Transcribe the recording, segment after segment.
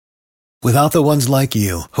Without the ones like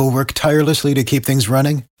you, who work tirelessly to keep things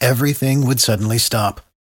running, everything would suddenly stop.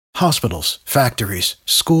 Hospitals, factories,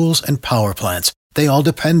 schools, and power plants, they all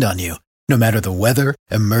depend on you. No matter the weather,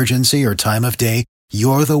 emergency, or time of day,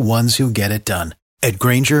 you're the ones who get it done. At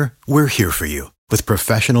Grainger, we're here for you with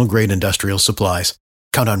professional-grade industrial supplies.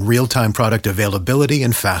 Count on real-time product availability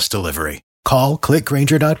and fast delivery. Call, click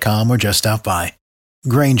Grainger.com, or just stop by.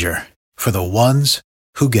 Grainger, for the ones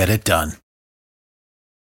who get it done.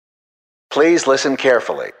 Please listen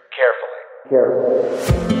carefully.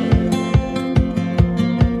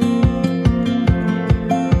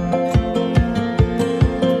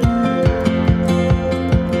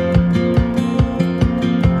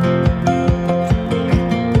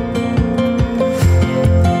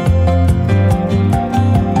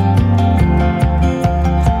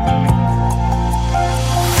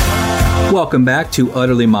 Welcome back to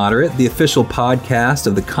Utterly Moderate, the official podcast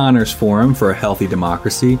of the Connors Forum for a Healthy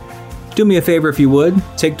Democracy. Do me a favor if you would,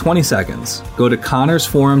 take 20 seconds. Go to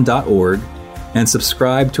connorsforum.org and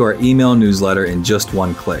subscribe to our email newsletter in just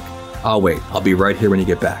one click. I'll wait. I'll be right here when you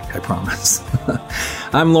get back, I promise.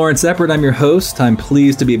 I'm Lawrence Eppert. I'm your host. I'm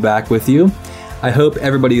pleased to be back with you. I hope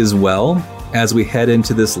everybody is well as we head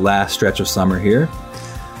into this last stretch of summer here.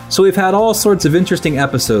 So we've had all sorts of interesting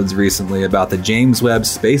episodes recently about the James Webb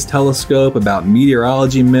Space Telescope, about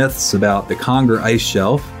meteorology myths, about the Conger ice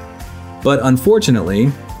shelf. But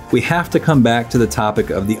unfortunately, we have to come back to the topic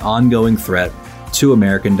of the ongoing threat to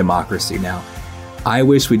American democracy. Now, I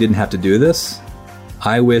wish we didn't have to do this.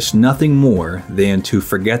 I wish nothing more than to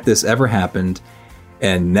forget this ever happened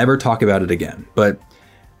and never talk about it again. But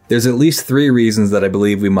there's at least 3 reasons that I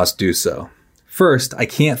believe we must do so. First, I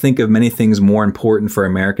can't think of many things more important for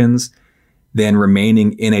Americans than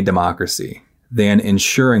remaining in a democracy, than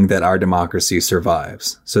ensuring that our democracy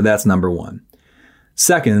survives. So that's number 1.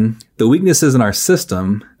 Second, the weaknesses in our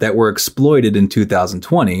system that were exploited in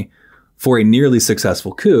 2020 for a nearly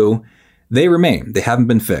successful coup, they remain. They haven't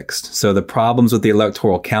been fixed. So the problems with the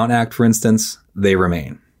Electoral Count Act, for instance, they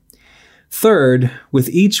remain. Third, with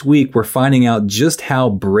each week, we're finding out just how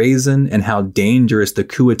brazen and how dangerous the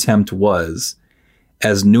coup attempt was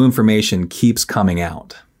as new information keeps coming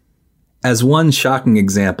out. As one shocking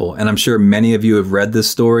example, and I'm sure many of you have read this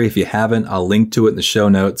story. If you haven't, I'll link to it in the show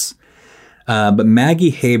notes. But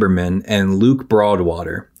Maggie Haberman and Luke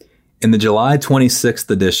Broadwater, in the July 26th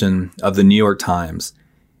edition of the New York Times,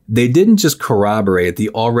 they didn't just corroborate the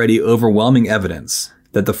already overwhelming evidence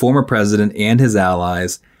that the former president and his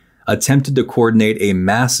allies attempted to coordinate a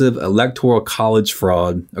massive electoral college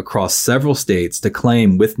fraud across several states to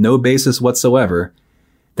claim, with no basis whatsoever,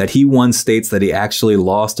 that he won states that he actually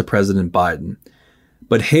lost to President Biden.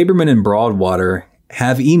 But Haberman and Broadwater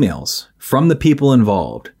have emails from the people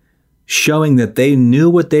involved showing that they knew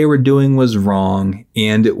what they were doing was wrong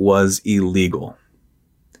and it was illegal.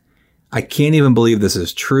 I can't even believe this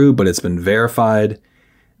is true, but it's been verified.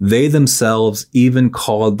 They themselves even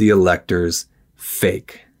called the electors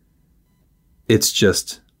fake. It's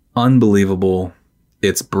just unbelievable.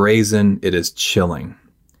 It's brazen. It is chilling.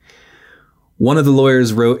 One of the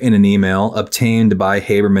lawyers wrote in an email obtained by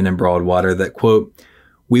Haberman and Broadwater that, quote,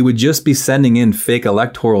 "We would just be sending in fake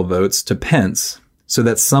electoral votes to Pence so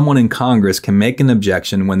that someone in Congress can make an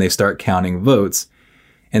objection when they start counting votes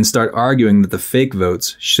and start arguing that the fake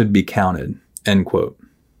votes should be counted," end quote.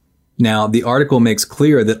 Now, the article makes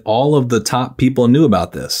clear that all of the top people knew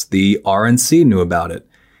about this. The RNC knew about it.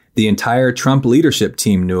 The entire Trump leadership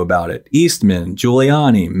team knew about it. Eastman,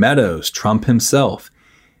 Giuliani, Meadows, Trump himself.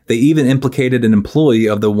 They even implicated an employee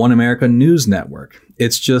of the One America News Network.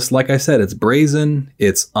 It's just, like I said, it's brazen,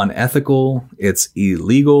 it's unethical, it's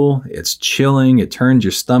illegal, it's chilling, it turns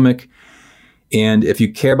your stomach. And if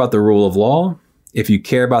you care about the rule of law, if you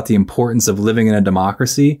care about the importance of living in a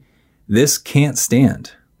democracy, this can't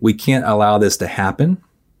stand. We can't allow this to happen.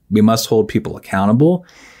 We must hold people accountable.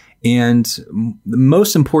 And the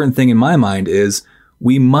most important thing in my mind is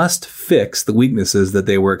we must fix the weaknesses that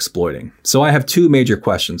they were exploiting. So I have 2 major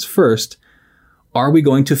questions. First, are we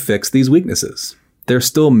going to fix these weaknesses? There's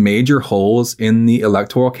still major holes in the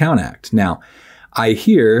Electoral Count Act. Now, I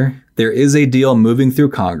hear there is a deal moving through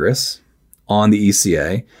Congress on the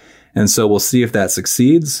ECA, and so we'll see if that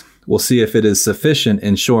succeeds. We'll see if it is sufficient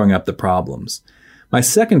in shoring up the problems. My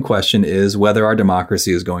second question is whether our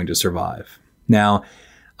democracy is going to survive. Now,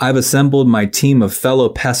 I've assembled my team of fellow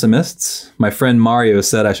pessimists. My friend Mario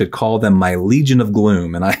said I should call them my Legion of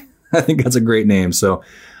Gloom, and I think that's a great name, so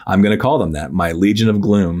I'm going to call them that, my Legion of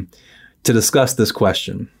Gloom, to discuss this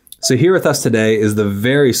question. So here with us today is the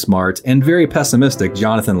very smart and very pessimistic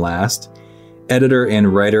Jonathan Last, editor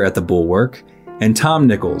and writer at The Bulwark, and Tom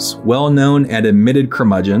Nichols, well-known and admitted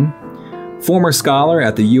curmudgeon, former scholar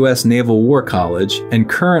at the U.S. Naval War College and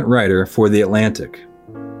current writer for The Atlantic.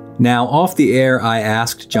 Now, off the air, I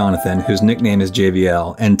asked Jonathan, whose nickname is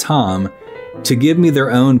JVL, and Tom to give me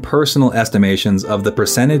their own personal estimations of the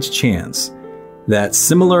percentage chance that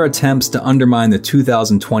similar attempts to undermine the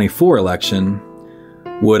 2024 election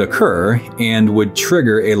would occur and would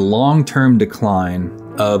trigger a long-term decline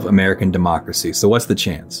of American democracy. So what's the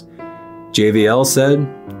chance? JVL said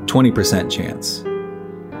 20% chance.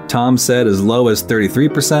 Tom said as low as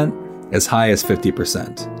 33%, as high as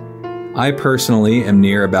 50%. I personally am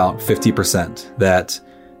near about 50% that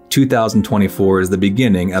 2024 is the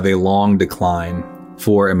beginning of a long decline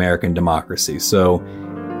for American democracy. So,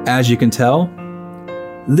 as you can tell,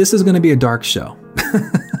 this is going to be a dark show.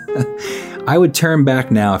 I would turn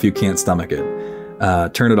back now if you can't stomach it.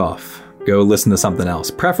 Turn it off. Go listen to something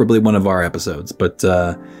else, preferably one of our episodes. But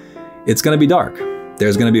it's going to be dark.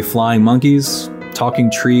 There's going to be flying monkeys,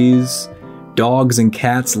 talking trees, dogs and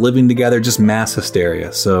cats living together, just mass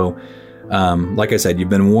hysteria. So, like I said, you've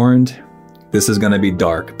been warned. This is going to be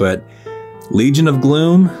dark, but Legion of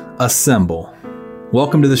Gloom, assemble.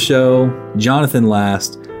 Welcome to the show, Jonathan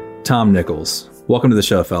Last, Tom Nichols. Welcome to the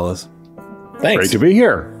show, fellas. Thanks. Great to be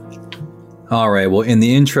here. All right. Well, in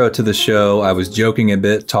the intro to the show, I was joking a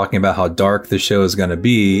bit, talking about how dark the show is going to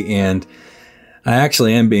be, and I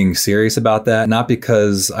actually am being serious about that, not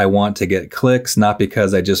because I want to get clicks, not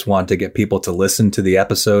because I just want to get people to listen to the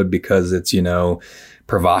episode because it's,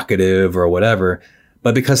 provocative or whatever,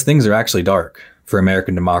 but because things are actually dark for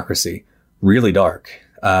American democracy, really dark.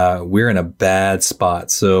 We're in a bad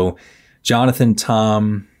spot. So, Jonathan,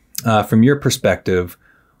 Tom, from your perspective,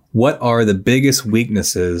 what are the biggest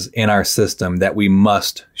weaknesses in our system that we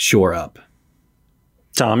must shore up?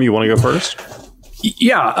 Tom, you want to go first?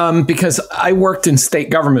 Yeah, because I worked in state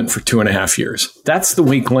government for 2.5 years. That's the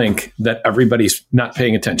weak link that everybody's not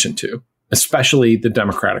paying attention to, especially the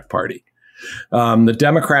Democratic Party. The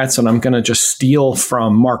Democrats, and I'm going to just steal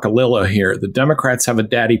from Mark Alilla here, the Democrats have a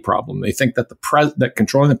daddy problem. They think that that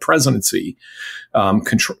controlling the presidency,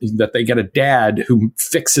 that they get a dad who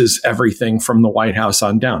fixes everything from the White House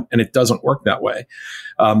on down. And it doesn't work that way.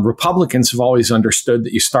 Republicans have always understood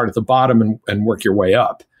that you start at the bottom and work your way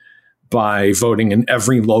up by voting in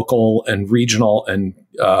every local and regional and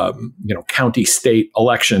county state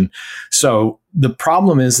election. So the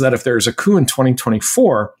problem is that if there's a coup in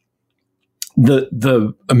 2024,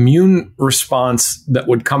 the immune response that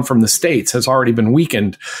would come from the states has already been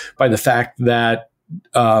weakened by the fact that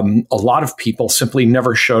a lot of people simply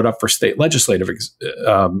never showed up for state legislative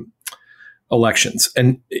elections.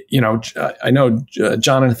 And, I know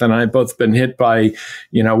Jonathan and I have both been hit by,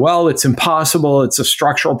 well, it's impossible. It's a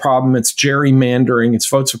structural problem. It's gerrymandering. It's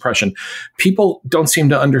vote suppression. People don't seem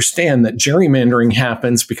to understand that gerrymandering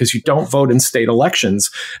happens because you don't vote in state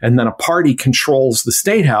elections. And then a party controls the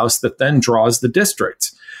state house that then draws the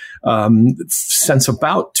districts. Since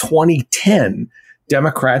about 2010,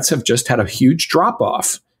 Democrats have just had a huge drop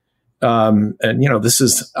off. I'm going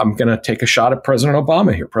to take a shot at President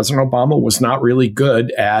Obama here. President Obama was not really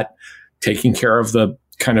good at taking care of the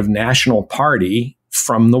kind of national party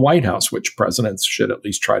from the White House, which presidents should at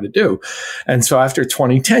least try to do. And so after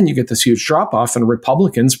 2010, you get this huge drop off and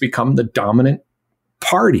Republicans become the dominant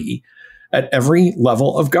party at every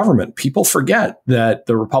level of government. People forget that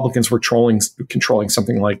the Republicans were controlling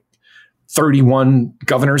something like 31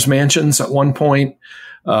 governor's mansions at one point.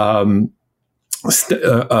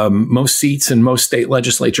 Most seats in most state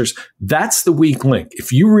legislatures. That's the weak link.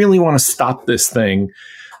 If you really want to stop this thing,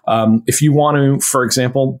 if you want to, for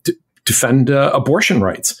example, defend abortion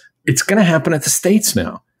rights, it's going to happen at the states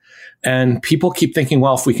now. And people keep thinking,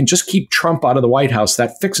 well, if we can just keep Trump out of the White House,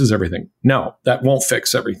 that fixes everything. No, that won't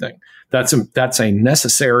fix everything. That's a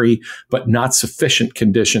necessary but not sufficient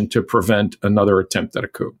condition to prevent another attempt at a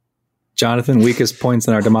coup. Jonathan, weakest points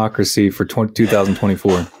in our democracy for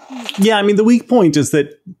 2024. Yeah, I mean, the weak point is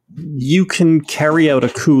that you can carry out a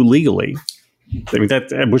coup legally. I mean,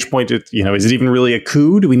 that at which point, is it even really a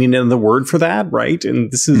coup? Do we need another word for that? Right.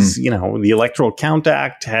 And this is, the Electoral Count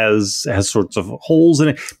Act has sorts of holes in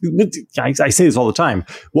it. I say this all the time.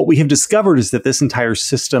 What we have discovered is that this entire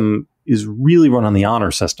system is really run on the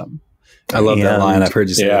honor system. I love that line. I've heard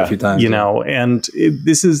you say that a few times.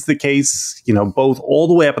 This is the case, both all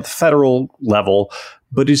the way up at the federal level,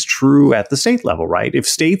 but is true at the state level, right? If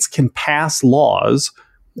states can pass laws,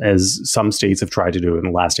 as some states have tried to do in the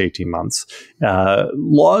last 18 months,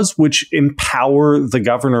 laws which empower the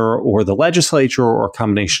governor or the legislature or a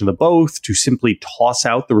combination of the both to simply toss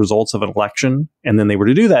out the results of an election, and then they were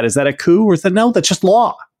to do that, is that a coup? Or is that, no, that's just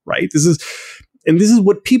law, right? This is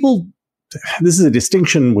what people this is a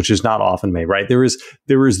distinction which is not often made, right? There is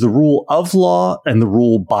the rule of law and the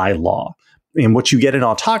rule by law. And what you get in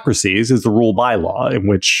autocracies is the rule by law, in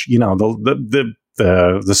which,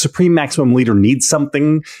 the supreme maximum leader needs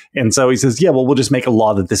something. And so he says, yeah, well, we'll just make a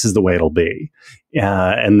law that this is the way it'll be.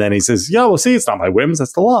 And then he says, yeah, well, see, it's not my whims,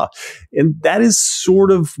 that's the law. And that is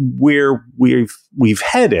sort of where we've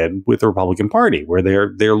headed with the Republican Party, where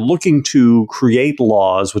they're looking to create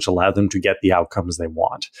laws which allow them to get the outcomes they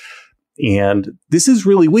want. And this is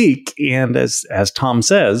really weak. And as Tom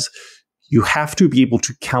says, you have to be able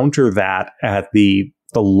to counter that at the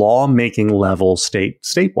lawmaking level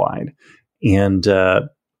statewide. And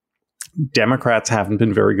Democrats haven't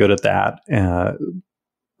been very good at that.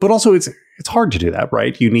 But also it's hard to do that,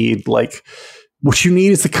 right? You need what you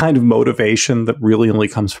need is the kind of motivation that really only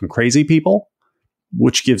comes from crazy people,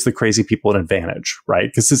 which gives the crazy people an advantage, right?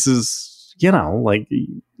 Because this is,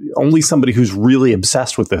 only somebody who's really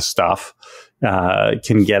obsessed with this stuff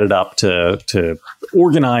can get it up to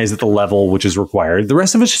organize at the level which is required. The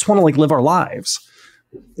rest of us just want to live our lives.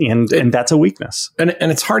 And that's a weakness. And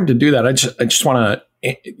it's hard to do that. I just want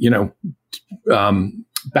to,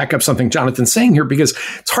 back up something Jonathan's saying here, because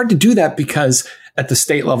it's hard to do that because at the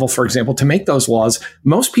state level, for example, to make those laws,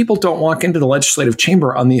 most people don't walk into the legislative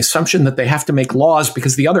chamber on the assumption that they have to make laws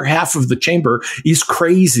because the other half of the chamber is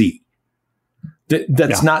crazy.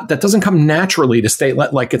 That doesn't come naturally to state.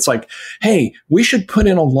 It's like, hey, we should put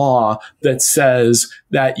in a law that says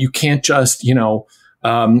that you can't just,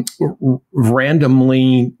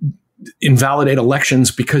 randomly invalidate elections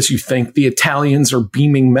because you think the Italians are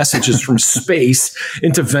beaming messages from space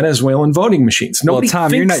into Venezuelan voting machines. Nobody Tom,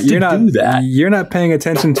 thinks you're not do that. You're not paying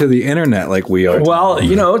attention to the internet like we are. Well,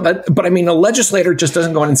 but I mean, a legislator just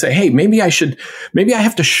doesn't go in and say, hey, maybe I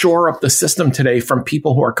have to shore up the system today from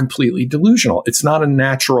people who are completely delusional. It's not a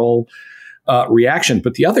natural reaction.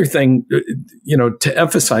 But the other thing, to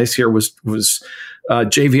emphasize here was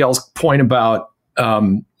JVL's point about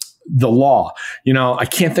the law. I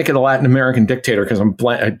can't think of the Latin American dictator because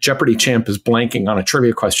Jeopardy champ is blanking on a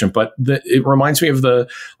trivia question, but it reminds me of the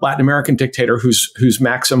Latin American dictator whose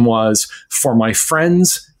maxim was, for my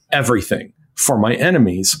friends, everything, for my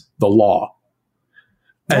enemies, the law.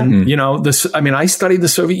 And, I studied the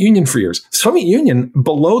Soviet Union for years. The Soviet Union,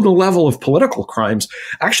 below the level of political crimes,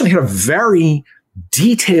 actually had a very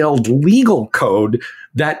detailed legal code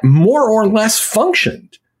that more or less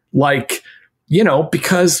functioned.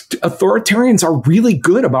 Because authoritarians are really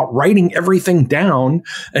good about writing everything down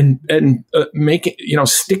and making,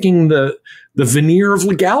 sticking the veneer of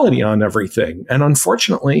legality on everything. And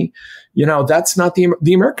unfortunately, that's not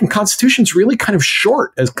the American Constitution's really kind of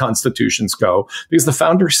short as constitutions go, because the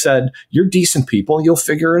founders said, you're decent people, you'll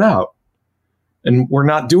figure it out. And we're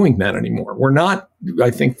not doing that anymore. I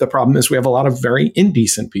think the problem is we have a lot of very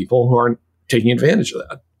indecent people who are taking advantage of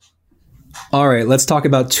that. All right, let's talk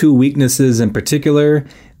about two weaknesses in particular,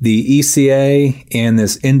 the ECA and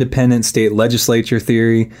this independent state legislature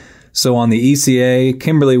theory. So on the ECA,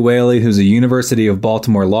 Kimberly Whaley, who's a University of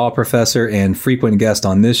Baltimore law professor and frequent guest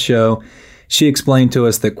on this show, she explained to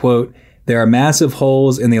us that, quote, there are massive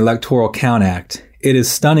holes in the Electoral Count Act. It is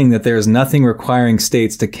stunning that there is nothing requiring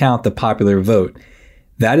states to count the popular vote.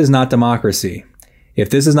 That is not democracy. If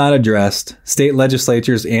this is not addressed, state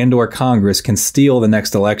legislatures and/or Congress can steal the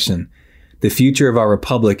next election. The future of our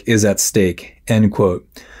republic is at stake, end quote.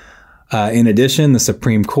 In addition, the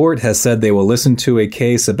Supreme Court has said they will listen to a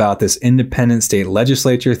case about this independent state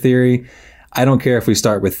legislature theory. I don't care if we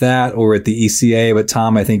start with that or at the ECA, but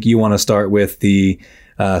Tom, I think you want to start with the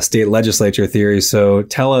state legislature theory. So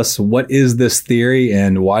tell us, what is this theory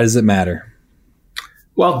and why does it matter?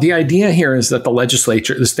 Well, the idea here is that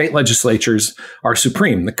the state legislatures are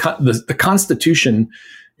supreme. The Constitution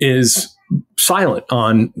is silent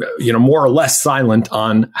on, more or less silent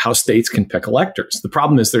on how states can pick electors. The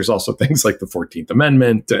problem is there's also things like the 14th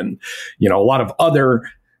Amendment and, a lot of other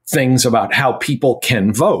things about how people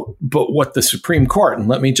can vote. But what the Supreme Court, and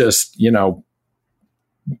let me just,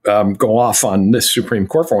 go off on this Supreme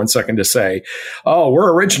Court for 1 second to say, oh,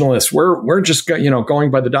 we're originalists. We're just, going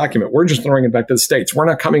by the document. We're just throwing it back to the states. We're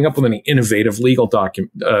not coming up with any innovative legal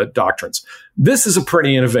doctrines. This is a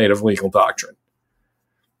pretty innovative legal doctrine.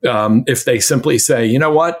 If they simply say, you know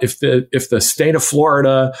what, if the state of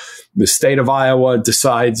Florida, the state of Iowa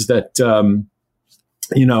decides that,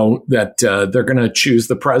 they're going to choose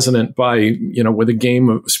the president by, with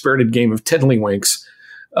a spirited game of tiddlywinks,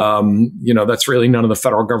 That's really none of the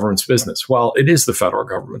federal government's business. Well, it is the federal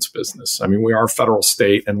government's business. I mean, we are a federal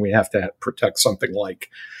state, and we have to protect something like,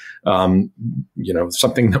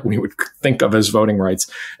 something that we would think of as voting rights.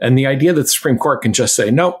 And the idea that the Supreme Court can just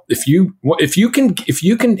say, no, if you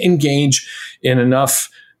can engage in enough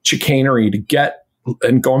chicanery to get,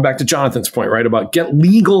 and going back to Jonathan's point, right, about get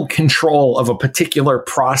legal control of a particular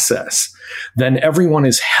process, then everyone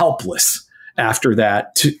is helpless after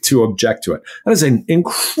that to object to it. That is an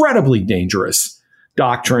incredibly dangerous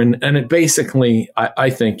doctrine. And it basically,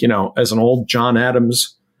 I think, as an old John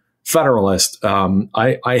Adams Federalist,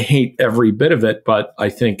 I hate every bit of it. But I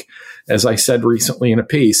think, as I said recently in a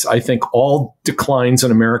piece, I think all declines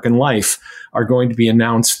in American life are going to be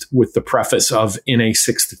announced with the preface of in a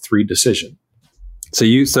 6-3 decision.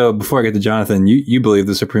 So before I get to Jonathan, you believe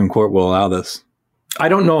the Supreme Court will allow this? I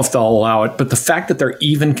don't know if they'll allow it, but the fact that they're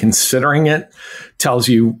even considering it tells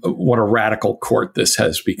you what a radical court this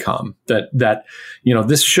has become. That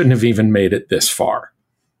this shouldn't have even made it this far.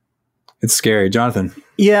 It's scary. Jonathan.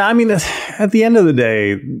 Yeah, I mean, at the end of the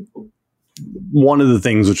day, one of the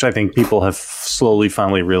things which I think people have slowly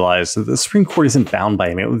finally realized that the Supreme Court isn't bound by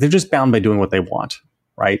anything. They're just bound by doing what they want,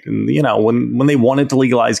 right? And, when they wanted to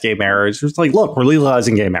legalize gay marriage, it's like, look, we're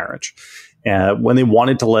legalizing gay marriage. When they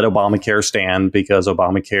wanted to let Obamacare stand because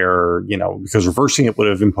because reversing it would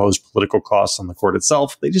have imposed political costs on the court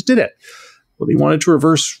itself, they just did it. Well, they wanted to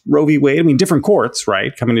reverse Roe v. Wade. I mean, different courts,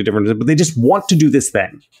 right, coming to different, but they just want to do this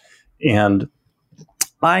thing. And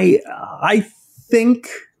I think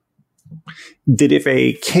that if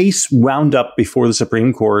a case wound up before the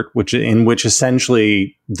Supreme Court, in which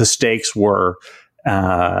essentially the stakes were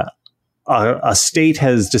a state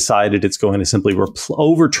has decided it's going to simply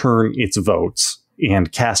overturn its votes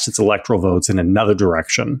and cast its electoral votes in another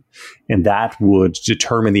direction, and that would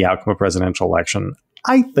determine the outcome of a presidential election,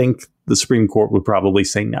 I think the Supreme Court would probably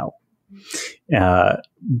say no.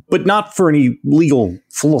 But not for any legal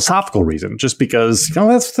philosophical reason, just because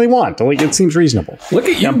that's what they want. Like, it seems reasonable. Look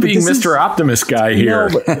at you being Mr. Optimist guy here.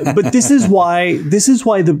 No, but this is why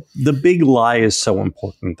the big lie is so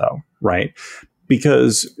important, though, right?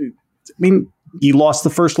 Because you lost the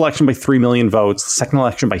first election by 3 million votes, the second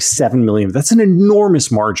election by 7 million. That's an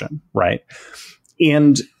enormous margin, right?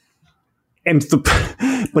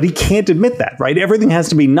 But he can't admit that, right? Everything has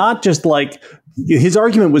to be not just like, his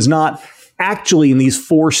argument was not, actually, in these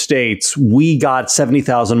 4 states, we got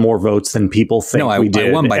 70,000 more votes than people think we did.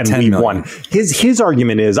 I won by 10 million. Won. His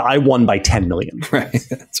argument is, I won by 10 million. Right.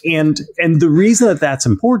 And the reason that that's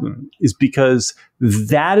important is because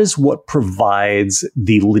that is what provides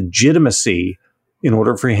the legitimacy in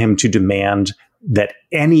order for him to demand that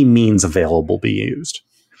any means available be used.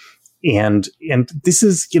 And this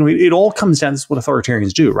is, it all comes down to what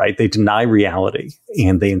authoritarians do, right? They deny reality,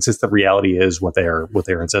 and they insist that reality is what they're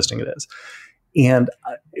insisting it is. And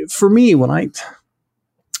for me,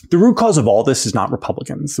 the root cause of all this is not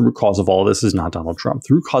Republicans. The root cause of all this is not Donald Trump.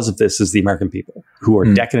 The root cause of this is the American people who are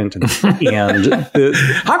decadent. And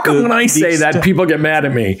how come when I say that, people get mad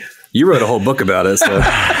at me? You wrote a whole book about it. So.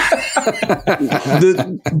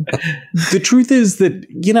 The truth is that,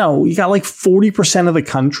 you got like 40% of the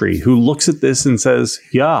country who looks at this and says,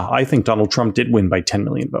 yeah, I think Donald Trump did win by 10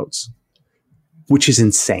 million votes, which is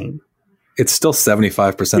insane. It's still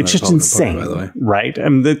 75%. It's just insane, by the way. Right?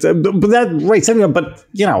 And right, 70%, but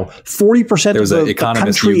 40% of the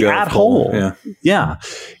country at home. Yeah.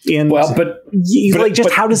 And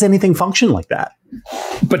how does anything function like that?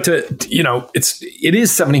 But it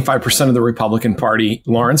is 75% of the Republican Party,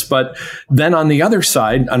 Lawrence. But then on the other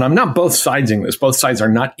side, and I'm not both siding this, both sides are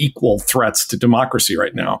not equal threats to democracy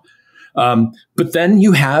right now. But then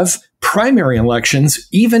you have primary elections,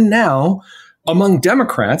 even now, among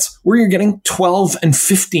Democrats, where you're getting 12 and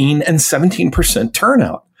 15 and 17%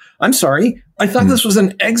 turnout. I'm sorry. I thought this was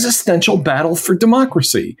an existential battle for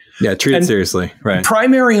democracy. Yeah, treat it seriously. Right.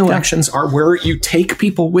 Primary elections are where you take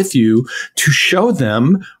people with you to show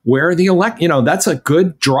them where that's a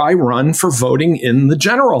good dry run for voting in the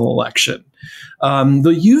general election.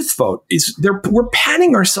 The youth vote we're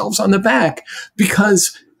patting ourselves on the back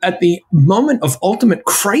because at the moment of ultimate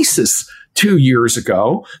crisis 2 years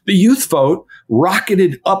ago, the youth vote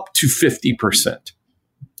rocketed up to 50%,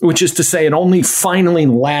 which is to say it only finally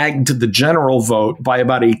lagged the general vote by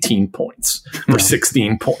about 18 points or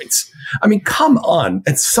 16 points. I mean, come on.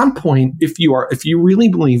 At some point, if you really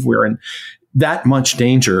believe we're in that much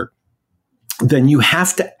danger, then you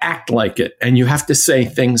have to act like it. And you have to say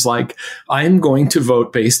things like, I'm going to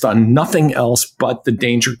vote based on nothing else but the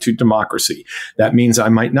danger to democracy. That means I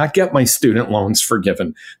might not get my student loans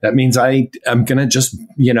forgiven. That means I am going to just,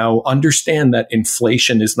 understand that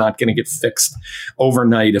inflation is not going to get fixed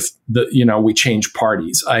overnight if we change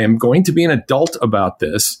parties. I am going to be an adult about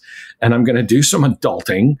this, and I'm going to do some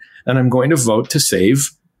adulting, and I'm going to vote to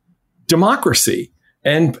save democracy.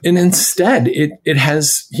 And instead, it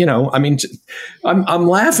has, I'm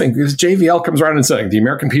laughing because JVL comes around and saying the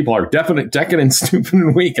American people are decadent, stupid,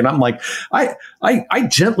 and weak. And I'm like, I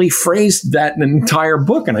gently phrased that in an entire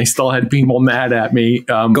book, and I still had people mad at me.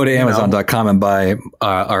 Go to Amazon.com and buy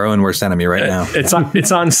Our Own Worst Enemy right now.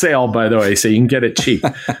 It's on sale, by the way, so you can get it cheap.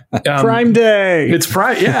 Prime Day. It's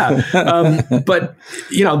Prime, yeah. But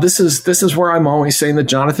this is where I'm always saying that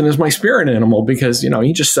Jonathan is my spirit animal, because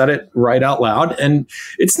he just said it right out loud. And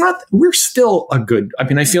it's not, we're still I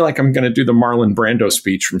feel like I'm going to do the Marlon Brando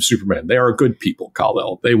speech from Superman. They are a good people,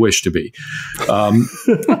 Kal-El. They wish to be.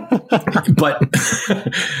 But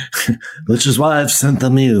which is why I've sent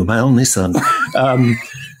them you, my only son.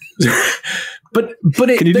 But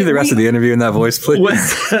can you do the rest of the interview in that voice, please?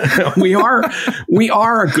 We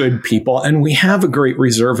are a good people, and we have a great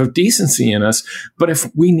reserve of decency in us. But if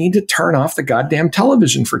we need to turn off the goddamn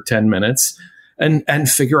television for 10 minutes and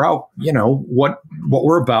figure out, what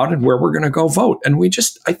we're about and where we're going to go vote. And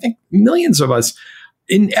I think millions of us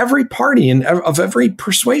in every party and of every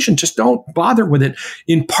persuasion just don't bother with it,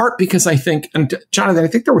 in part because I think, and Jonathan, I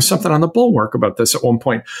think there was something on the Bulwark about this at one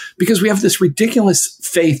point, because we have this ridiculous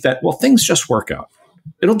faith that, things just work out.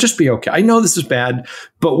 It'll just be okay. I know this is bad,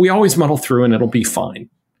 but we always muddle through and it'll be fine.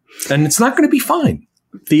 And it's not going to be fine.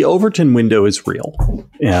 The Overton window is real.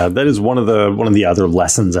 Yeah, that is one of the other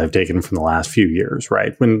lessons I've taken from the last few years.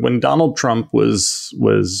 Right, when Donald Trump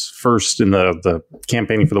was first in the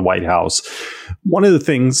campaigning for the White House, one of the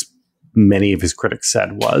things many of his critics said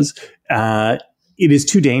was, it is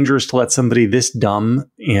too dangerous to let somebody this dumb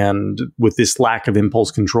and with this lack of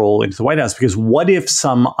impulse control into the White House, because what if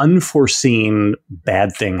some unforeseen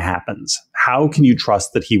bad thing happens? How can you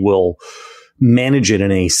trust that he will manage it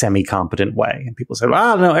in a semi-competent way? And people say,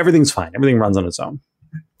 well, no, everything's fine. Everything runs on its own.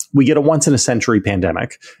 We get a once-in-a-century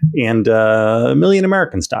pandemic, and 1 million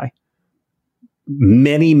Americans die.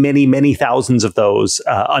 Many, many, many thousands of those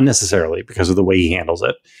unnecessarily because of the way he handles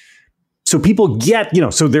it. So people get,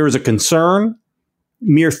 so there is a concern.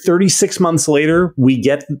 Mere 36 months later, we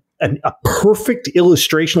get a perfect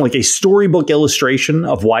illustration, like a storybook illustration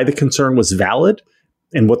of why the concern was valid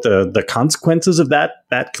and what the consequences of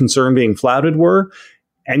that concern being flouted were.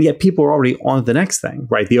 And yet people are already on to the next thing,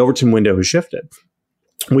 right? The Overton window has shifted.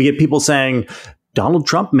 We get people saying Donald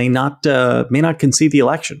Trump may not concede the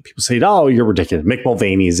election. People say, oh, you're ridiculous. Mick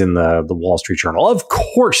Mulvaney's in the Wall Street Journal. Of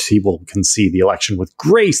course he will concede the election with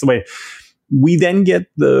grace. The way we then get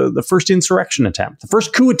the first insurrection attempt, the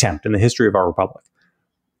first coup attempt in the history of our republic.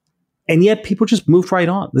 And yet people just moved right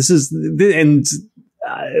on.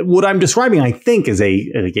 What I'm describing, I think, is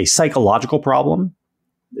a psychological problem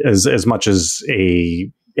as much as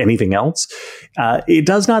anything else. It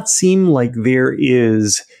does not seem like there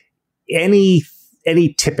is any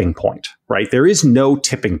tipping point, right? There is no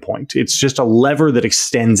tipping point. It's just a lever that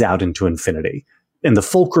extends out into infinity. And the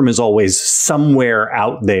fulcrum is always somewhere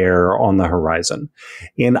out there on the horizon.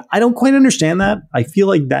 And I don't quite understand that. I feel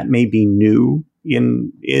like that may be new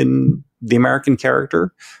in the American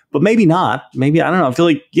character, but maybe not. Maybe, I don't know. I feel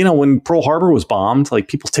like, when Pearl Harbor was bombed, like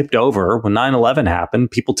people tipped over. When 9/11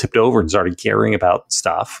 happened, people tipped over and started caring about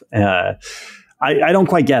stuff. I don't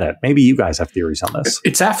quite get it. Maybe you guys have theories on this.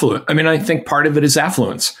 It's affluent. I mean, I think part of it is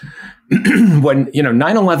affluence. When,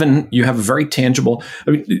 9/11, you have a very tangible,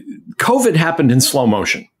 COVID happened in slow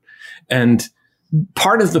motion. And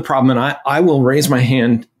part of the problem, and I will raise my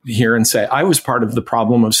hand here and say, I was part of the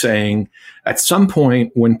problem of saying at some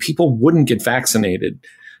point when people wouldn't get vaccinated,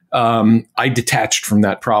 I detached from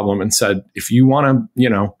that problem and said, if you want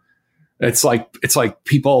to, it's like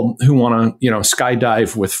people who want to,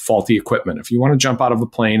 skydive with faulty equipment. If you want to jump out of a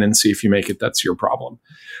plane and see if you make it, that's your problem.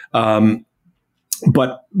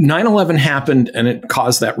 But 9/11 happened, and it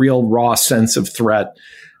caused that real raw sense of threat.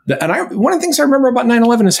 And one of the things I remember about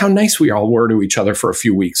 9/11 is how nice we all were to each other for a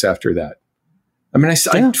few weeks after that. I mean,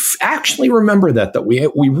 I actually remember that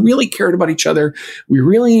we really cared about each other. We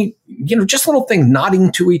really, just little things,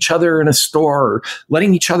 nodding to each other in a store or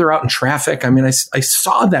letting each other out in traffic. I mean, I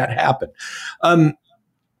saw that happen.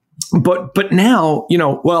 But now,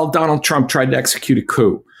 Donald Trump tried to execute a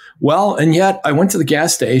coup. Well, and yet I went to the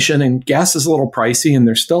gas station, and gas is a little pricey, and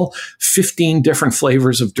there's still 15 different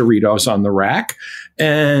flavors of Doritos on the rack.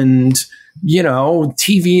 And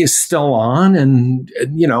TV is still on, and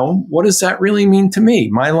what does that really mean to me?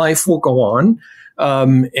 My life will go on.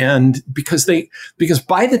 And because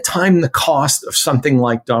by the time the cost of something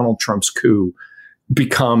like Donald Trump's coup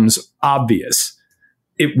becomes obvious,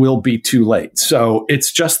 it will be too late. So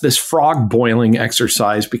it's just this frog boiling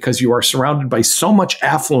exercise because you are surrounded by so much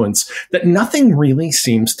affluence that nothing really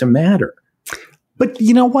seems to matter. But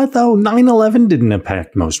you know what, though? 9/11 didn't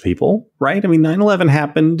impact most people, right? I mean, 9/11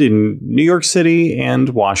 happened in New York City and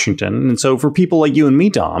Washington. And so for people like you and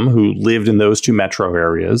me, Dom, who lived in those two metro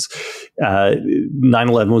areas,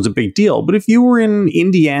 9/11 was a big deal. But if you were in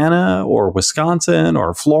Indiana or Wisconsin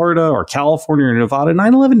or Florida or California or Nevada,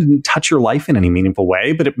 9/11 didn't touch your life in any meaningful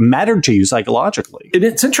way, but it mattered to you psychologically.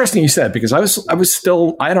 It's interesting you said, because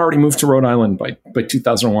I had already moved to Rhode Island by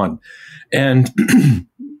 2001. And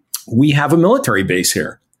we have a military base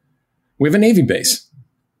here. We have a Navy base,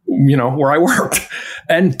 where I worked.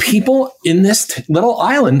 And people in this little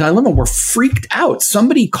island I live on were freaked out.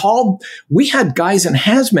 Somebody called. We had guys in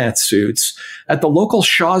hazmat suits at the local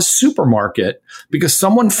Shaw's supermarket because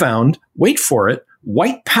someone found, wait for it,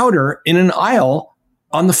 white powder in an aisle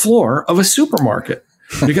on the floor of a supermarket.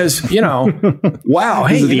 Because, wow.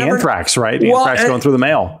 Hey, the anthrax, right? The anthrax going through the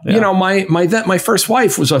mail. Yeah. My first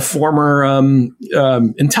wife was a former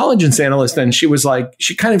intelligence analyst, and she was like,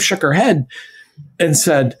 she kind of shook her head and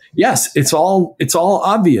said, "Yes, it's all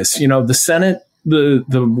obvious. The Senate, the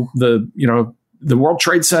World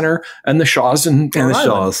Trade Center, and the Shaws and the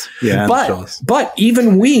Shaws, yeah. But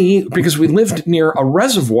even we, because we lived near a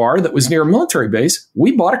reservoir that was near a military base,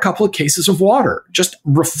 we bought a couple of cases of water just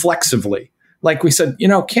reflexively." Like we said,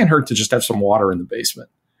 can't hurt to just have some water in the basement.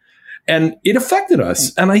 And it affected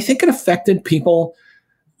us. And I think it affected people,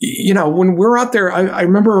 when we're out there. I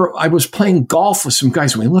remember I was playing golf with some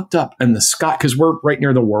guys, and we looked up, and the sky, because we're right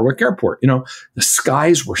near the Warwick Airport, the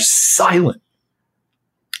skies were silent.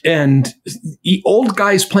 And the old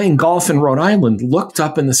guys playing golf in Rhode Island looked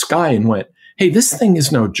up in the sky and went, "Hey, this thing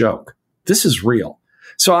is no joke. This is real."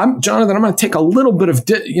 So Jonathan, I'm going to take a little bit of,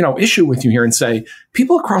 issue with you here and say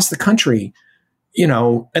people across the country,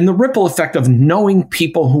 and the ripple effect of knowing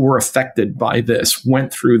people who were affected by this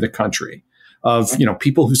went through the country, of,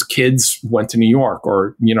 people whose kids went to New York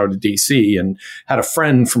or, to DC, and had a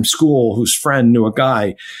friend from school whose friend knew a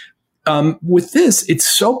guy. With this, it's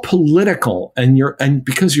so political, and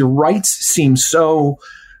because your rights seem so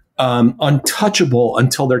untouchable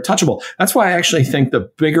until they're touchable. That's why I actually think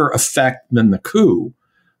the bigger effect than the coup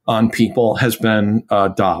on people has been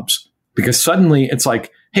Dobbs, because suddenly it's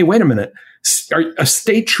like, hey, wait a minute. A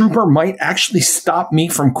state trooper might actually stop me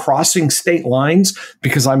from crossing state lines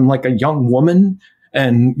because I'm like a young woman.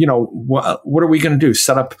 And, what are we going to do?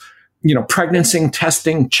 Set up, pregnancy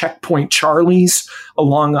testing checkpoint Charlies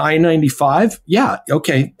along I-95? Yeah.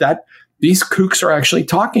 Okay. These kooks are actually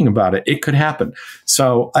talking about it. It could happen.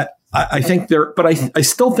 So I think but I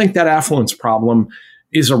still think that affluence problem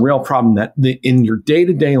is a real problem, that in your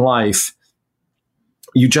day-to-day life,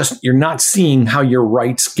 you're not seeing how your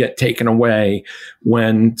rights get taken away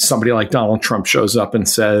when somebody like Donald Trump shows up and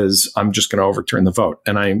says, "I'm just going to overturn the vote."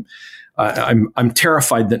 And I'm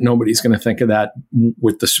terrified that nobody's going to think of that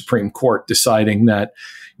with the Supreme Court deciding that,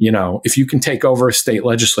 if you can take over a state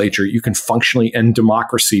legislature, you can functionally end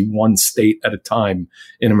democracy one state at a time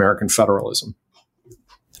in American federalism.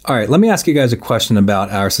 All right, let me ask you guys a question about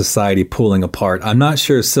our society pulling apart. I'm not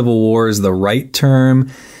sure civil war is the right term,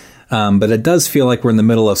 but it does feel like we're in the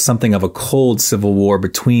middle of something of a cold civil war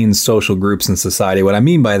between social groups in society. What I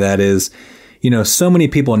mean by that is, so many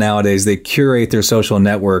people nowadays, they curate their social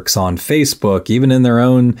networks on Facebook, even in their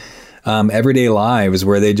own everyday lives,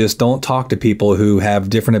 where they just don't talk to people who have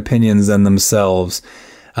different opinions than themselves.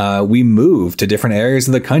 We move to different areas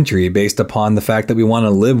of the country based upon the fact that we want to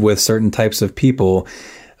live with certain types of people.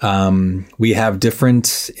 We have different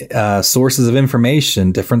sources of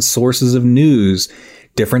information, different sources of news,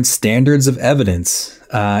 different standards of evidence.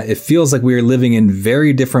 It feels like we are living in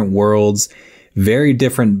very different worlds, very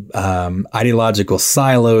different ideological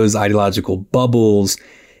silos, ideological bubbles,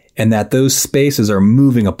 and that those spaces are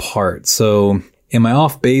moving apart. So am I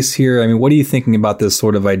off base here? I mean, what are you thinking about this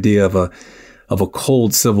sort of idea of a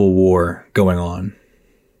cold civil war going on?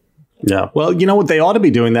 Yeah. Well, they ought to be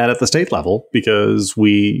doing that at the state level, because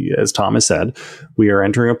we, as Thomas said, we are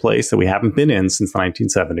entering a place that we haven't been in since the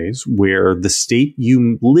 1970s, where the state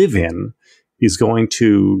you live in is going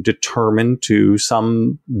to determine to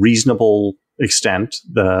some reasonable extent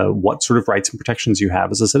what sort of rights and protections you have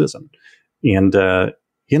as a citizen. And, I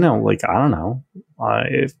don't know,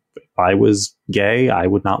 if I was gay, I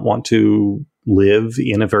would not want to live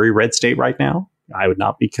in a very red state right now. I would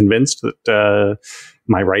not be convinced that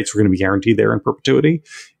my rights were going to be guaranteed there in perpetuity.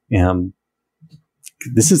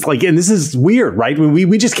 This is weird, right?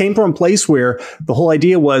 We just came from a place where the whole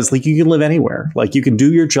idea was like you can live anywhere, like you can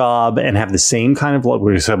do your job and have the same kind of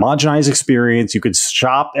homogenized experience. You could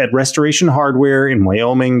shop at Restoration Hardware in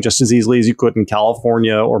Wyoming just as easily as you could in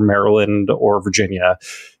California or Maryland or Virginia.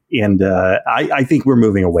 And I think we're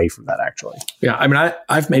moving away from that, actually. Yeah, I mean,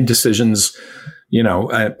 I've made decisions. You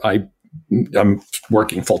know, I'm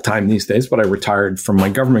working full time these days, but I retired from my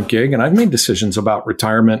government gig, and I've made decisions about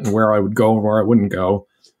retirement and where I would go and where I wouldn't go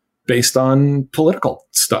based on political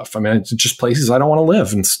stuff. I mean, it's just places I don't want to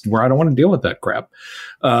live and where I don't want to deal with that crap.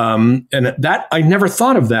 And that I never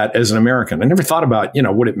thought of that as an American. I never thought about,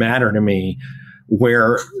 would it matter to me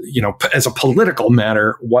where, as a political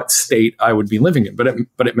matter, what state I would be living in.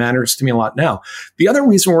 But it matters to me a lot now. The other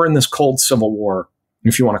reason we're in this cold civil war,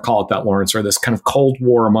 if you want to call it that, Lawrence, or this kind of cold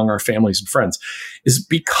war among our families and friends, is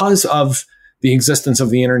because of the existence of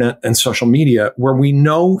the internet and social media, where we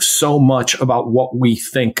know so much about what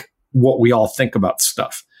we all think about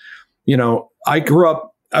stuff. I grew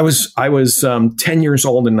up, I was 10 years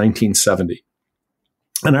old in 1970.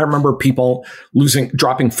 And I remember people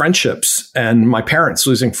dropping friendships and my parents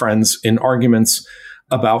losing friends in arguments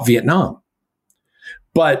about Vietnam.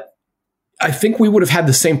 But I think we would have had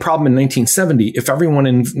the same problem in 1970 if everyone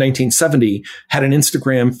in 1970 had an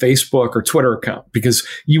Instagram, Facebook, or Twitter account, because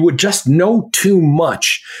you would just know too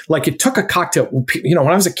much. Like it took a cocktail. When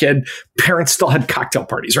I was a kid, parents still had cocktail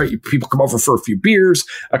parties, right? People come over for a few beers,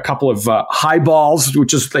 a couple of highballs,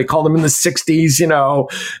 which is they call them in the 60s.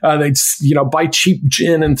 They'd buy cheap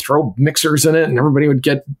gin and throw mixers in it, and everybody would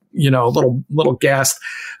get a little gassed.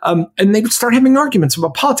 And they would start having arguments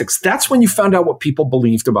about politics. That's when you found out what people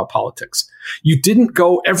believed about politics. You didn't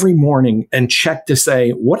go every morning and check to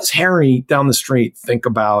say, what does Harry down the street think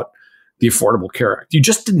about the Affordable Care Act? You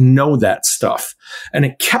just didn't know that stuff. And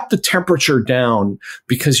it kept the temperature down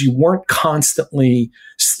because you weren't constantly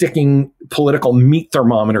sticking political meat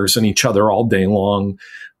thermometers in each other all day long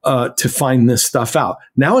to find this stuff out.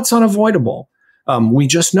 Now it's unavoidable. We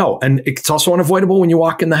just know. And it's also unavoidable when you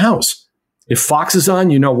walk in the house. If Fox is on,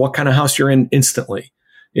 you know what kind of house you're in instantly.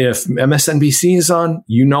 If MSNBC is on,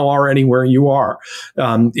 you know already where you are.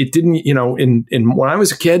 It didn't, in when I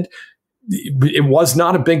was a kid, it was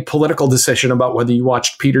not a big political decision about whether you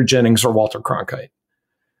watched Peter Jennings or Walter Cronkite.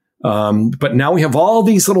 But now we have all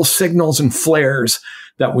these little signals and flares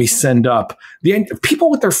that we send up. The people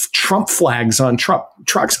with their Trump flags on Trump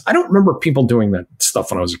trucks. I don't remember people doing that stuff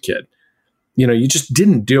when I was a kid. You just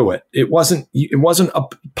didn't do it.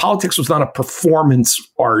 Politics was not a performance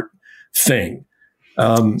art thing.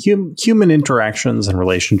 Human interactions and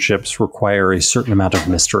relationships require a certain amount of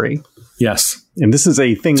mystery. Yes. And this is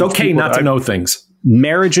a thing. It's okay not to know things.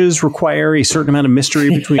 Marriages require a certain amount of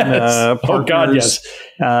mystery between partners. Oh, God, yes.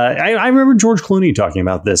 I remember George Clooney talking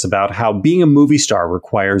about this, about how being a movie star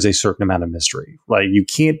requires a certain amount of mystery. Like you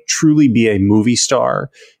can't truly be a movie star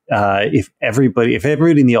if everybody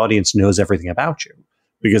in the audience knows everything about you,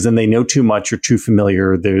 because then they know too much, you're too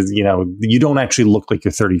familiar. There's, you don't actually look like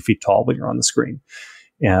you're 30 feet tall when you're on the screen.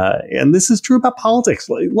 And this is true about politics.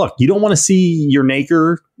 Look, you don't want to see your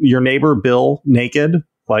neighbor Bill naked.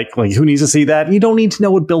 Like who needs to see that? You don't need to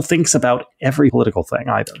know what Bill thinks about every political thing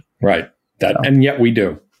either. Right. And yet we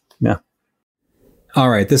do. Yeah. All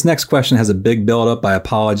right. This next question has a big buildup. I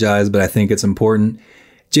apologize, but I think it's important.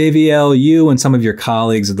 JVL, you and some of your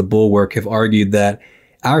colleagues at the Bulwark have argued that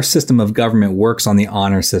our system of government works on the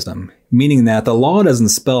honor system, meaning that the law doesn't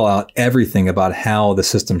spell out everything about how the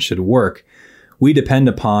system should work. We depend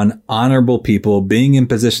upon honorable people being in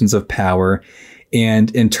positions of power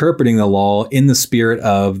and interpreting the law in the spirit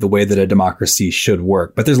of the way that a democracy should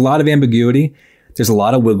work. But there's a lot of ambiguity. There's a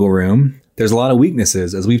lot of wiggle room. There's a lot of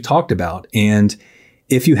weaknesses, as we've talked about. And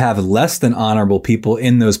if you have less than honorable people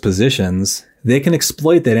in those positions, they can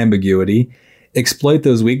exploit that ambiguity, exploit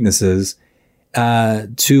those weaknesses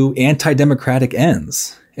to anti-democratic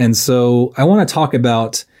ends. And so I want to talk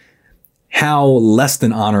about how less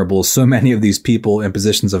than honorable so many of these people in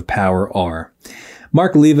positions of power are.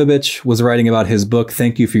 Mark Leibovich was writing about his book,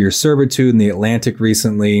 Thank You for Your Servitude, in The Atlantic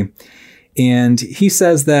recently. And he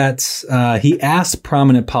says that he asked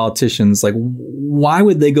prominent politicians, why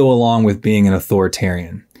would they go along with being an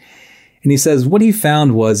authoritarian? And he says what he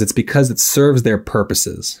found was it's because it serves their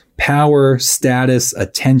purposes: power, status,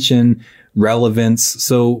 attention, relevance.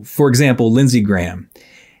 So, for example, Lindsey Graham.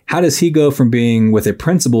 How does he go from being with a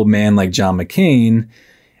principled man like John McCain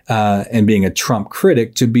and being a Trump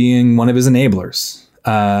critic to being one of his enablers?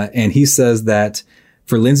 And he says that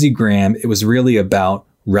for Lindsey Graham, it was really about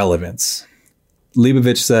relevance.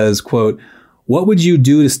 Leibovich says, quote, What would you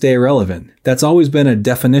do to stay relevant? That's always been a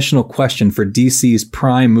definitional question for DC's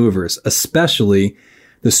prime movers, especially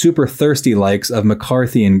the super thirsty likes of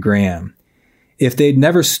McCarthy and Graham. If they'd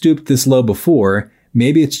never stooped this low before,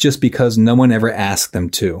 maybe it's just because no one ever asked them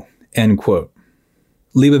to. End quote.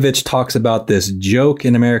 Leibovich talks about this joke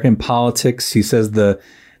in American politics. He says the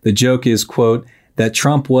joke is, quote, that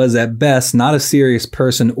Trump was at best not a serious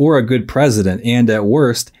person or a good president, and at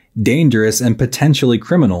worst, dangerous and potentially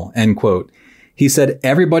criminal, end quote. He said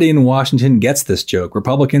everybody in Washington gets this joke,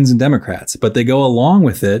 Republicans and Democrats, but they go along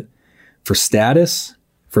with it for status,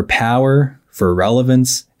 for power, for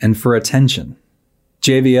relevance, and for attention.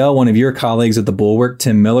 JVL, one of your colleagues at the Bulwark,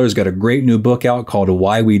 Tim Miller's got a great new book out called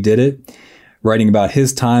Why We Did It, writing about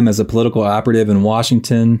his time as a political operative in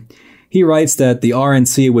Washington. He writes that the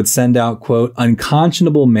RNC would send out, quote,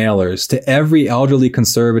 unconscionable mailers to every elderly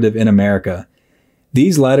conservative in America.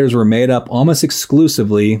 These letters were made up almost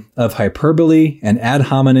exclusively of hyperbole and ad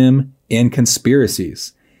hominem and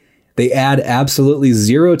conspiracies. They add absolutely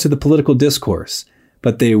zero to the political discourse,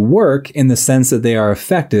 but they work in the sense that they are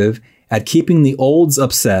effective at keeping the olds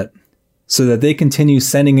upset so that they continue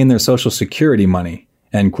sending in their Social Security money,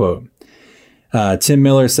 end quote. Tim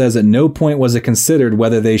Miller says at no point was it considered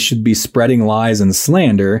whether they should be spreading lies and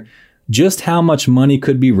slander, just how much money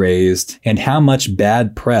could be raised and how much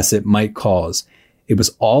bad press it might cause. It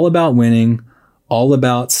was all about winning, all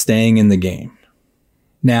about staying in the game.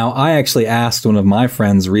 Now, I actually asked one of my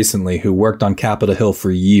friends recently who worked on Capitol Hill for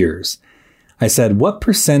years. I said, what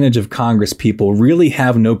percentage of Congress people really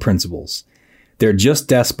have no principles? They're just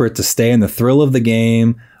desperate to stay in the thrill of the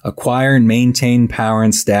game, acquire and maintain power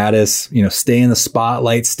and status, stay in the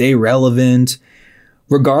spotlight, stay relevant,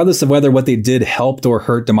 regardless of whether what they did helped or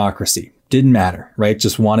hurt democracy. Didn't matter, right?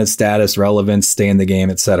 Just wanted status, relevance, stay in the game,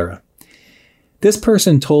 etc. This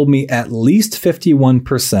person told me at least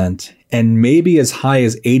 51% and maybe as high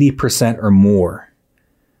as 80% or more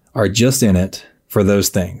are just in it for those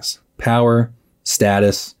things: power,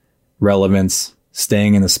 status, relevance,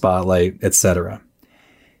 staying in the spotlight, etc.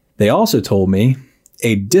 They also told me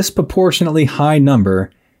a disproportionately high number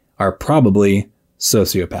are probably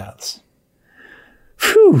sociopaths.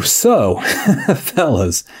 Whew, so,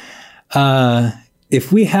 fellas,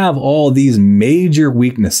 if we have all these major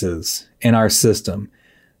weaknesses in our system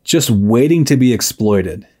just waiting to be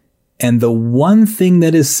exploited, and the one thing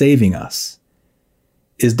that is saving us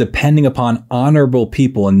is depending upon honorable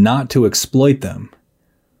people and not to exploit them,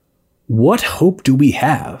 what hope do we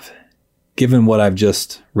have, given what I've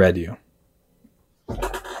just read you?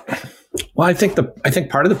 Well, I think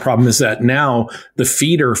part of the problem is that now the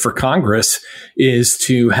feeder for Congress is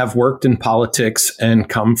to have worked in politics and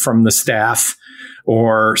come from the staff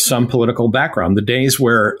or some political background. The days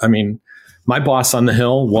where, my boss on the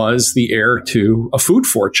Hill was the heir to a food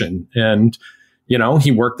fortune, and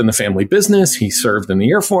he worked in the family business. He served in the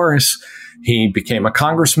Air Force. He became a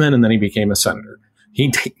congressman, and then he became a senator.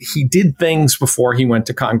 He did things before he went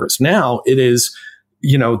to Congress. Now it is,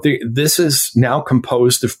 this is now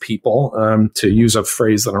composed of people, to use a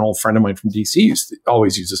phrase that an old friend of mine from DC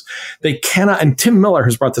always uses. They cannot, and Tim Miller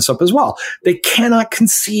has brought this up as well, they cannot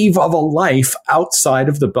conceive of a life outside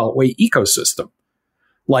of the Beltway ecosystem.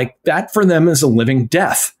 Like that for them is a living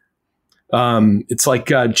death. It's like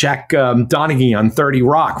Jack Donaghy on 30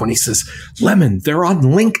 Rock when he says, Lemon, they're on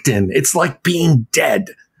LinkedIn. It's like being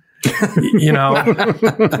dead. To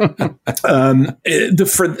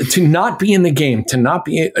not be in the game, to not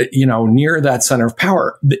be, near that center of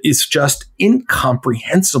power is just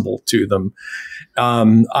incomprehensible to them.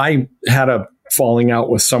 I had a falling out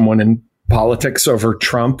with someone in politics over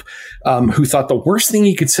Trump, who thought the worst thing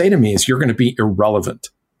he could say to me is, you're going to be irrelevant.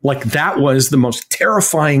 Like that was the most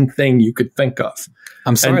terrifying thing you could think of.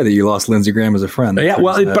 I'm sorry that you lost Lindsey Graham as a friend. Yeah,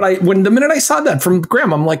 well, but when the minute I saw that from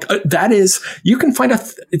Graham, I'm like, that is, you can find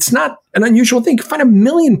it's not an unusual thing. You can find 1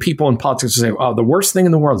 million people in politics who say, oh, the worst thing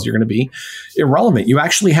in the world is you're going to be irrelevant. You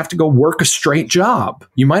actually have to go work a straight job.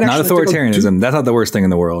 You might actually not authoritarianism. That's not the worst thing in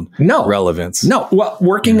the world. No. Relevance. No. Well,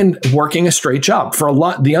 working a straight job for a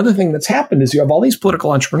lot. The other thing that's happened is you have all these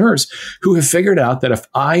political entrepreneurs who have figured out that if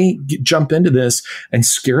I jump into this and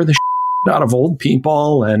scare the out of old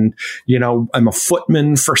people, and I'm a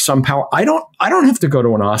footman for some power, I don't have to go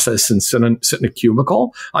to an office and sit in a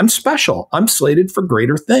cubicle. I'm special. I'm slated for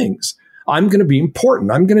greater things. I'm going to be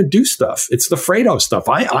important. I'm going to do stuff. It's the Fredo stuff.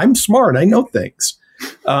 I'm smart. I know things.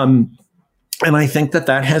 And I think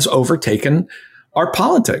that has overtaken our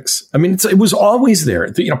politics. It was always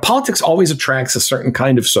there. Politics always attracts a certain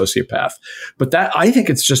kind of sociopath, but I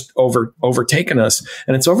think it's just overtaken us,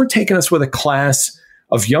 and it's overtaken us with a class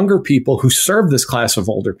of younger people who serve this class of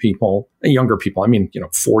older people, and younger people, I mean,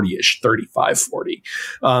 40-ish, 35, 40,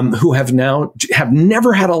 who have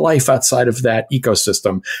never had a life outside of that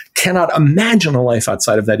ecosystem, cannot imagine a life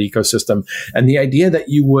outside of that ecosystem. And the idea that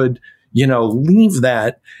you would, leave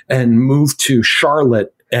that and move to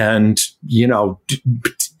Charlotte and,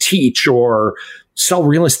 teach or sell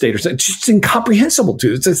real estate, it's just incomprehensible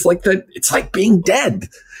to. It's like being dead.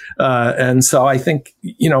 And so I think,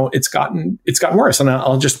 it's gotten worse. And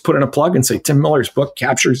I'll just put in a plug and say Tim Miller's book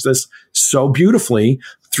captures this so beautifully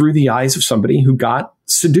through the eyes of somebody who got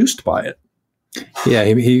seduced by it. Yeah,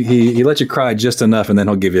 he lets you cry just enough, and then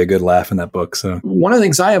he'll give you a good laugh in that book. So one of the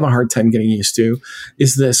things I have a hard time getting used to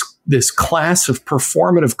is this class of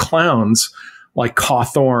performative clowns like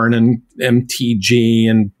Cawthorn and MTG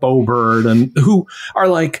and Boebert, and who are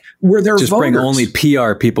like, we're their just voters. Bring only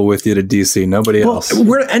PR people with you to DC, nobody else.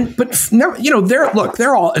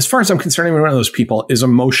 They're all, as far as I'm concerned, every one of those people is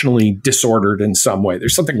emotionally disordered in some way.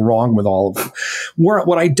 There's something wrong with all of them.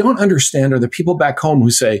 What I don't understand are the people back home who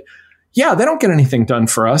say, yeah, they don't get anything done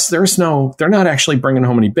for us. They're not actually bringing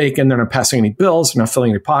home any bacon. They're not passing any bills. They're not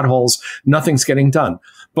filling any potholes. Nothing's getting done.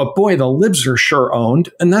 But boy, the libs are sure owned.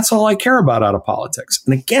 And that's all I care about out of politics.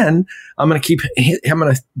 And again, I'm going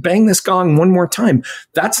to bang this gong one more time.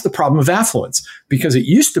 That's the problem of affluence, because it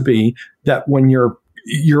used to be that when your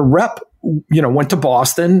rep, went to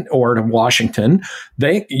Boston or to Washington,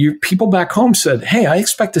 people back home said, hey, I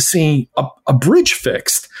expect to see a bridge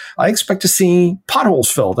fixed. I expect to see potholes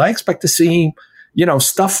filled. I expect to see,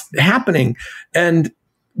 stuff happening. And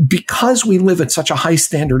because we live at such a high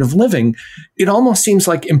standard of living, it almost seems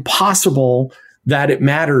like impossible that it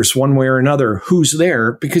matters one way or another who's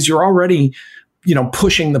there, because you're already,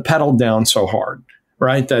 pushing the pedal down so hard,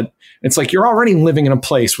 right? That it's like you're already living in a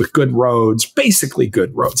place with good roads, basically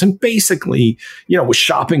good roads, and basically, with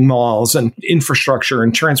shopping malls and infrastructure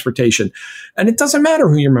and transportation. And it doesn't matter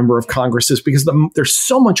who your member of Congress is, because there's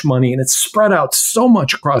so much money and it's spread out so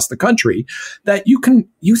much across the country that you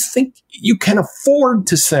think you can afford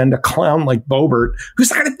to send a clown like Boebert, who's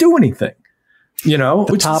not going to do anything. The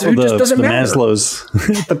top of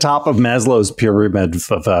the top of Maslow's pyramid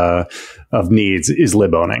of needs is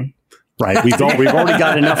lib owning. Right. We've already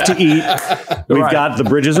got enough to eat. We've got the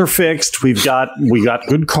bridges are fixed. We got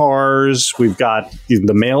good cars. We've got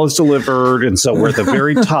the mail is delivered. And so we're at the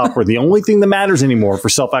very top, where the only thing that matters anymore for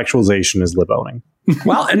self-actualization is lib owning.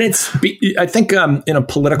 Well, and I think in a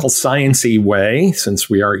political science-y way, since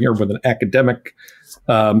we are here with an academic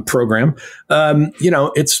program, I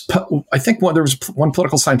think there was one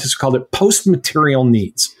political scientist who called it post-material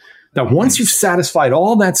needs. That once you've satisfied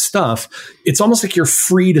all that stuff, it's almost like you're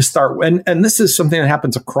free to start. And this is something that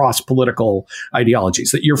happens across political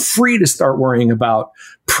ideologies, that you're free to start worrying about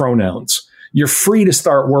pronouns. You're free to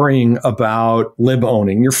start worrying about lib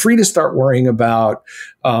owning. You're free to start worrying about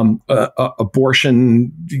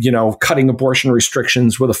abortion, cutting abortion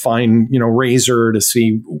restrictions with a fine, razor to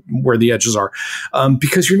see where the edges are,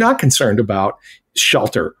 because you're not concerned about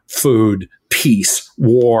shelter, food, peace,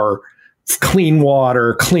 war, clean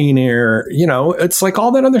water, clean air. It's like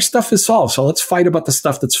all that other stuff is solved. So let's fight about the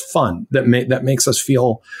stuff that's fun, that makes us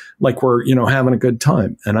feel like we're, having a good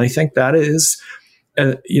time. And I think that is,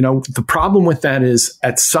 the problem with that is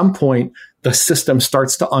at some point, the system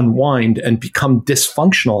starts to unwind and become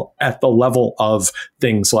dysfunctional at the level of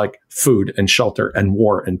things like food and shelter and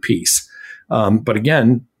war and peace. But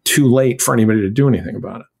again, too late for anybody to do anything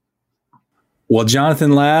about it. Well,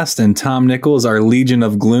 Jonathan Last and Tom Nichols, our Legion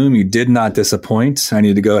of Gloom, you did not disappoint. I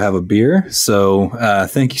need to go have a beer. So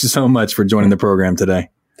thank you so much for joining the program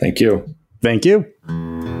today. Thank you. Thank you.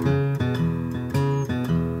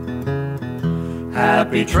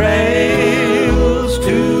 Happy trails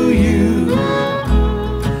to you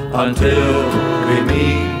until we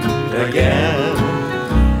meet again.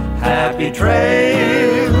 Happy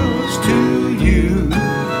trails to you.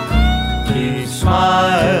 Keep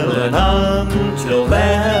smiling until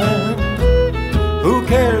then. Who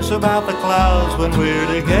cares about the clouds when we're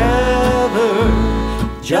together?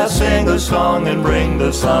 Just sing a song and bring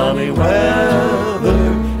the sunny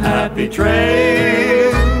weather. Happy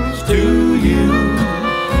trails to you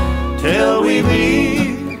till we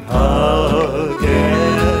meet again.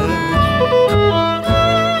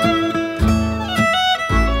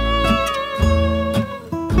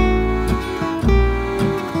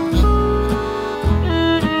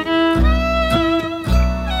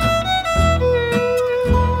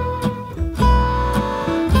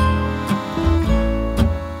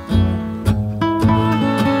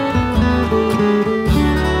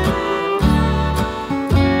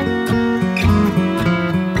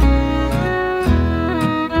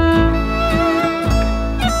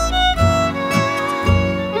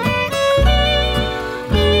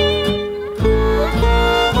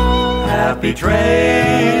 happy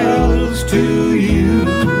trails to you.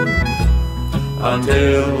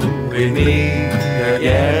 Until we meet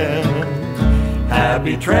again,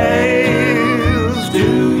 happy trails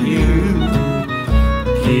to you.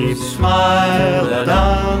 Keep smiling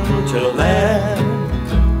until then.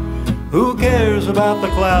 Who cares about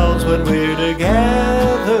the clouds when we're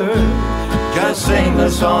together? Just sing the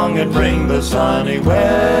song and bring the sunny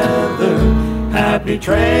weather. Happy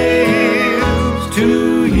trails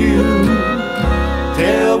to you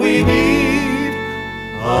till we meet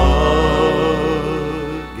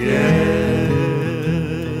again.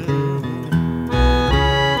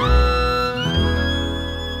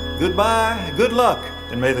 Goodbye, good luck,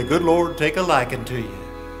 and may the good Lord take a liking to you.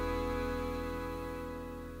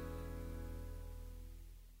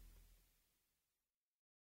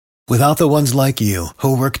 Without the ones like you,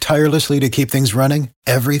 who work tirelessly to keep things running,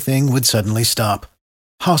 everything would suddenly stop.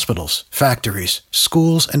 Hospitals, factories,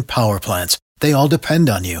 schools, and power plants, they all depend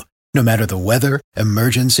on you. No matter the weather,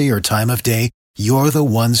 emergency, or time of day, you're the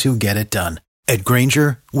ones who get it done. At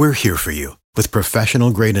Grainger, we're here for you with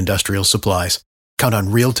professional-grade industrial supplies. Count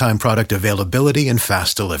on real-time product availability and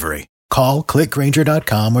fast delivery. Call, click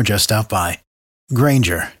Grainger.com, or just stop by.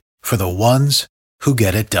 Grainger, for the ones who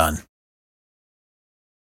get it done.